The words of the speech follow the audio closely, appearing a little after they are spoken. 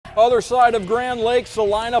Other side of Grand Lake,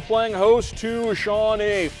 Celina playing host to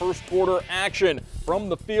Shawnee. First quarter action from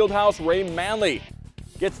the fieldhouse. Ray Manley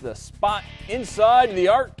gets the spot inside the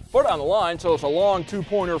arc, foot on the line, so it's a long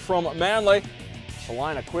two-pointer from Manley.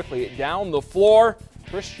 Celina quickly down the floor.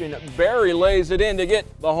 Christian Berry lays it in to get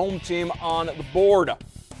the home team on the board.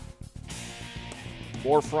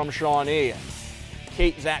 More from Shawnee.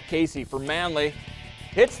 Zach Casey for Manley.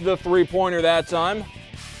 Hits the three-pointer that time.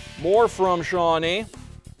 More from Shawnee.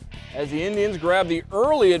 As the Indians grab the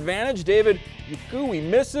early advantage, David Yukui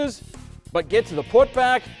misses, but gets the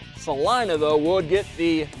putback. Celina, though, would get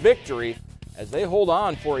the victory as they hold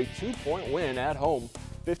on for a two-point win at home,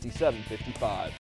 57-55.